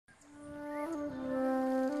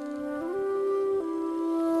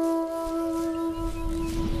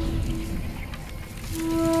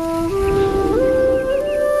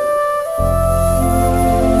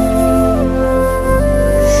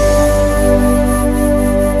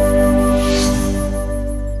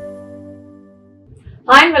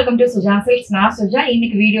and welcome to Suja Silks. நான் Suja.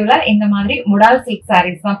 இன்னைக்கு வீடியோல இந்த மாதிரி Modal silk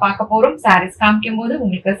sarees தான் பார்க்க போறோம். Sarees காமிக்கும்போது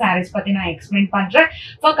உங்களுக்கு sarees பத்தி நான் எக்ஸ்பிளைன் பண்றேன்.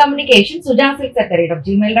 For communication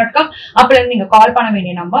sujasilks@gmail.com. அப்புறம் நீங்க கால் பண்ண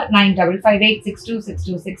வேண்டிய நம்பர்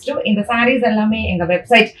 9558626262. இந்த sarees எல்லாமே எங்க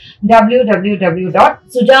வெப்சைட்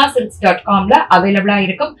www.sujasilks.com-ல அவைலபிளா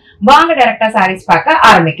இருக்கும். வாங்க டைரக்டா sarees பார்க்க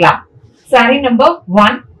ஆரம்பிக்கலாம். Saree number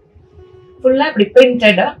 1 ஃபுல்லா இப்படி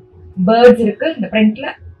printed birds இருக்கு இந்த printல.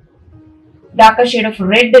 darker shade of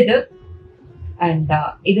red இது and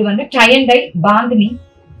இது வந்து tie and dye bandhani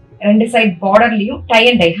ரெண்டு side borderலயும் tie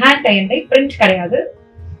and dye hand tie and dye print கிடையாது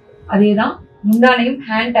அதேதான் முந்தானையும்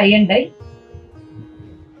hand tie and dye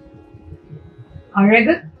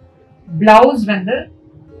அழகு blouse வந்து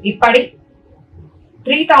இப்படி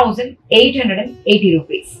 3880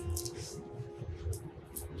 rupees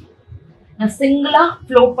நான் சிங்கிளா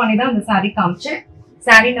float பண்ணி தான் அந்த saree காமிச்சேன்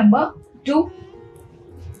saree number 2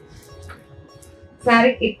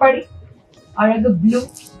 saree இப்படி அழகு blue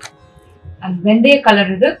and வெந்தய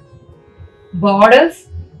கலர் இது borders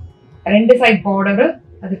ரெண்டு சைடு border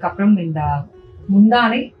அதுக்கு அப்புறம் இந்த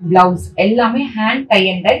முந்தானை blouse எல்லாமே hand tie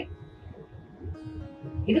and dye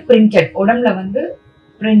இது printed உடம்புல வந்து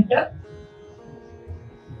print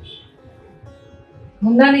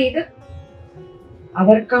முந்தானை இது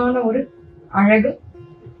அதற்கான ஒரு அழகு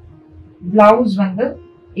blouse வந்து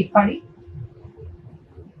இப்படி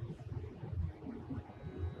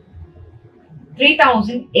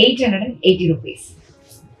 3880 rupees.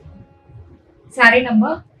 Saree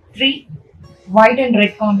number 3 white and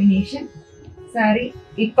red combination. Saree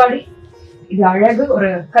இப்படி இது அழகு ஒரு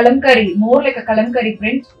kalamkari more like a kalamkari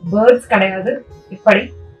print birds கிடையாது இப்படி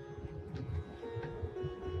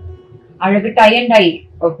அழகு tie and dye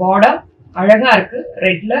border அழகா இருக்கு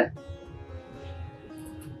ரெட்ல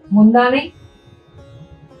முந்தானை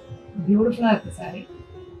பியூட்டிஃபுல்லா இருக்கு saree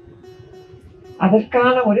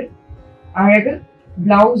அதற்கான ஒரு அழகு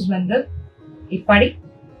blouse வந்து இப்படி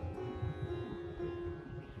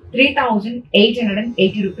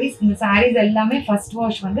 3880 rupees இந்த sarees எல்லாமே first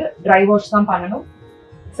wash வந்து dry wash தான் பண்ணனும்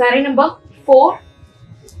saree number 4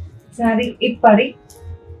 saree இப்படி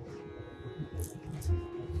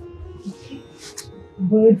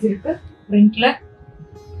birds இருக்கு printல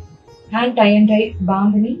hand tie and dye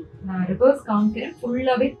bandhani நான் reverse காமிக்கிறேன்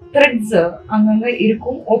ஃபுல்லாவே threads அங்கங்க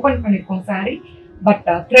இருக்கும் ஓபன் பண்ணிருக்கோம் saree பட்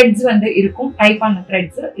threads வந்து இருக்கும் டைப் பண்ண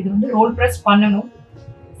threads இது வந்து ரோல் பிரஸ் பண்ணனும்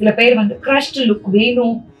சில பேர் வந்து crushed look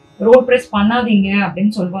வேணும் ரோல் பிரஸ் பண்ணாதீங்க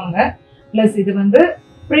அப்படினு சொல்வாங்க ப்ளஸ் இது வந்து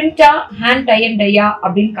பிரிண்டா hand tie and dye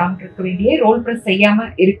அப்படினு காமிக்க வேண்டிய ரோல் பிரஸ் செய்யாம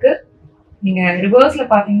இருக்கு நீங்க ரிவர்ஸ்ல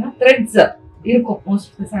பாத்தீங்கன்னா threads இருக்கும்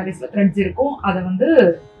மோஸ்ட் ஆஃப் தி sareesல threads இருக்கும் அத வந்து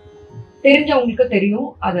தெரிஞ்சவங்களுக்கு தெரியும்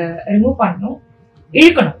அத ரிமூவ் பண்ணனும்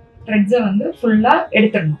இழுக்கணும் threads வந்து ஃபுல்லா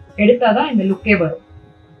எடுத்துறணும் எடுத்தாதான் இந்த லுக்கே வரும்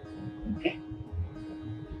ஓகே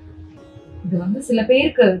இது வந்து சில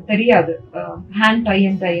பேருக்கு தெரியாது hand tie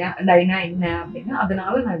and dye-னா என்ன அப்படினா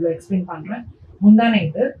அதனால நான் இத எக்ஸ்பிளைன் பண்றேன் முந்தானை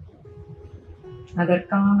இது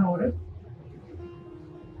அதற்கான ஒரு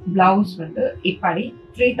blouse வந்து இப்படி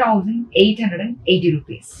 3880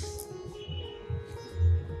 rupees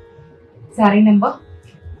saree number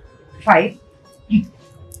 5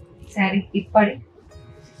 saree இப்படி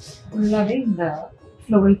ஃபுல்லாவே இந்த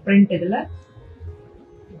floral print இதுல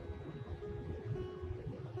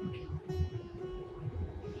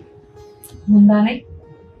முந்தானை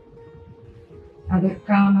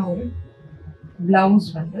அதற்கான ஒரு blouse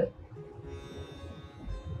வந்து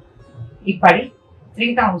இப்படி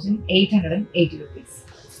 3880 rupees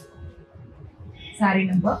saree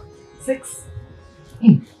number 6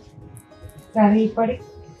 saree இப்படி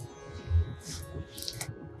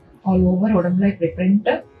all over உடம்புல இப்படி print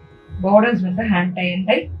borders வந்து hand tie and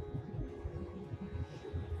dye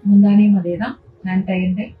முந்தானையும் அதேதான் hand tie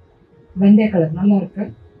and dye வெந்தய கலர் நல்லா இருக்கு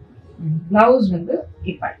blouse வந்து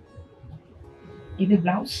இப்படி இது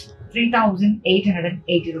blouse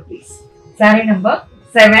 3880 rupees saree number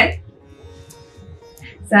 7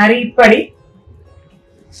 saree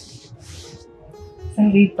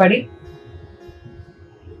இப்படி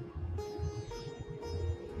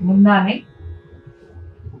முந்தானை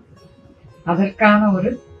அதற்கான ஒரு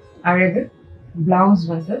அழகு blouse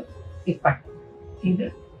வந்து இப்படி இது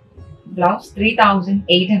blouse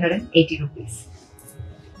 3880 rupees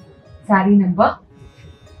saree number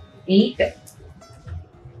 8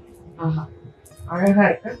 அழகா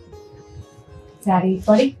இருக்கு saree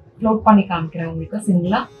இப்படி float பண்ணி காமிக்கிறேன் உங்களுக்கு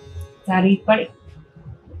சிங்கிளா saree இப்படி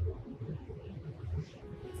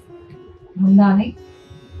முந்தானை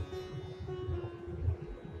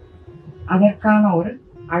அதற்கான ஒரு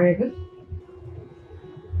அழகு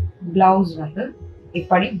blouse வந்து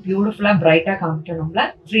இப்படி பியூட்டிஃபுல்லா பிரைட்டா காமிக்கணும்ல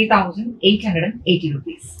 3880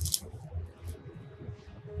 rupees.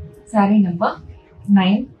 Saree number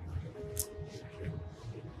 9.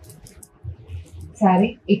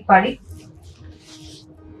 Saree இப்படி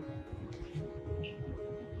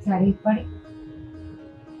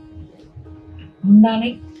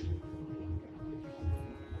முந்தானை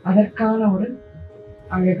அதற்கான ஒரு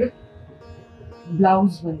அழகு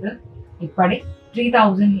பிளவுஸ் வந்து இப்படி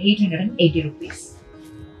 3880 rupees.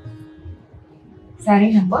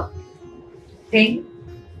 Saree number 10.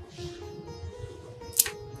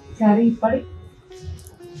 Saree இப்படி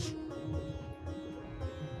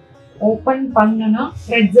ஓபன் பண்ணனா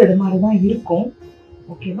threads இது மாதிரி தான் இருக்கும்.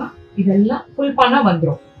 ஓகேவா? இதெல்லாம் ஃபுல் பண்ணா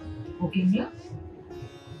வந்துரும். ஓகேங்களா?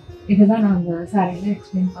 இதுதான் நான் அந்த சாரியில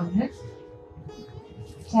எக்ஸ்பிளைன் பண்ணேன்.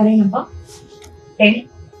 Saree number 10.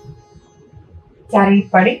 Saree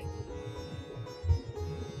இப்படி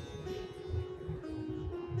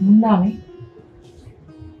முந்தானை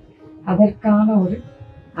அதற்கான ஒரு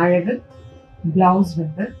அழகு பிளவுஸ்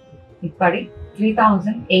வந்து இப்படி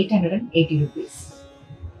 3880 rupees.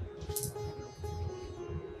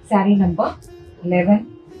 Saree number 11.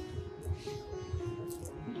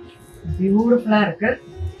 பியூட்டிஃபுல்லா இருக்கு.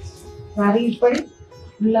 saree இப்படி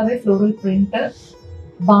ஃபுல்லாவே floral print,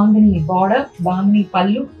 bandhani border, bandhani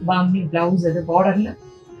பல்லு, பாந்தினி பிளவுஸ், அது borderல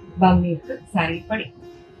பாந்தினி இருக்கு. saree இப்படி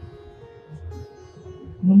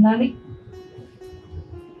முன்னாடி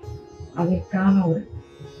அதற்கான ஒரு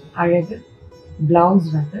அழகு பிளவுஸ்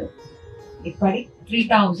வந்து இப்படி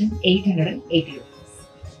 3880 rupees.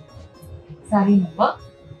 Saree number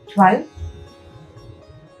 12.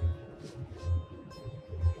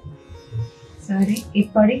 Saree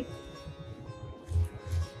இப்படி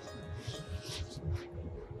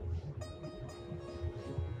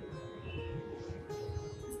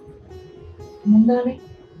முந்தானை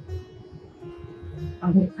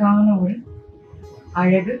அதற்கான ஒரு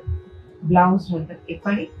அழகு பிளவுஸ் வந்து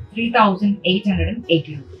இப்படி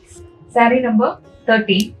 3880 rupees. Saree number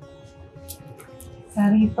 13.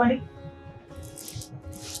 Saree இப்படி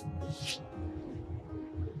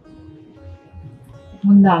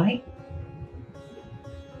முந்தானை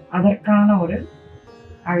அதற்கான ஒரு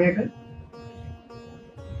அழகு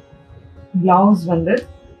பிளவுஸ் வந்து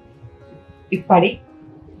இப்படி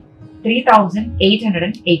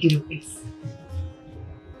 3880 rupees.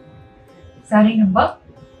 Saree number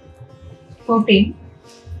 14.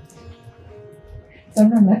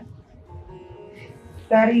 சொன்னாங்க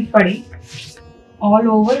saree இப்படி all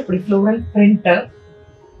over இப்படி floral print.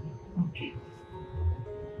 ஓகே,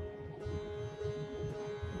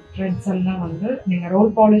 threads எல்லாம் வந்து நீங்க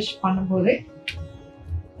ரோல் பாலிஷ் பண்ணும்போது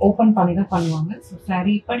ஓபன் பண்ணி தான் பண்ணுவாங்க. ஸோ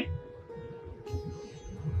saree இப்படி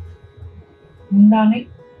முந்தானை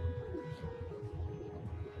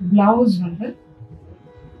பிளவுஸ் வந்து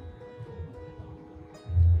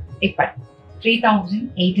இப்படி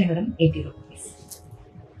 3880 rupees.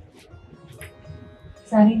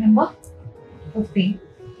 Saree number 15.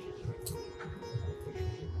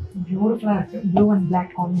 பியூட்டிஃபுல்லா இருக்கு. Blue and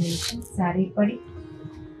black combination. saree இப்படி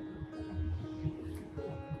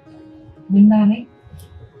முந்தானை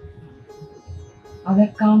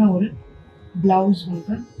அதற்கான ஒரு பிளவுஸ்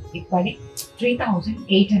வந்து இப்படி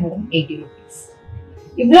 3880 rupees.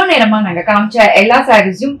 இவ்வளவு நேரமா நாங்க காமிச்ச எல்லா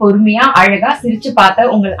சாரீஸையும் பொறுமையா அழகா சிரிச்சு பார்த்த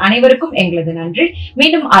உங்கள் அனைவருக்கும் எங்களது நன்றி.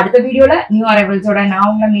 மீண்டும் அடுத்த வீடியோல நியூ அரைவல்ஸோட நான்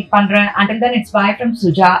உங்களை மீட் பண்றேன். Until then, it's bye from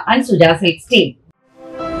Suja and Suja Silks team.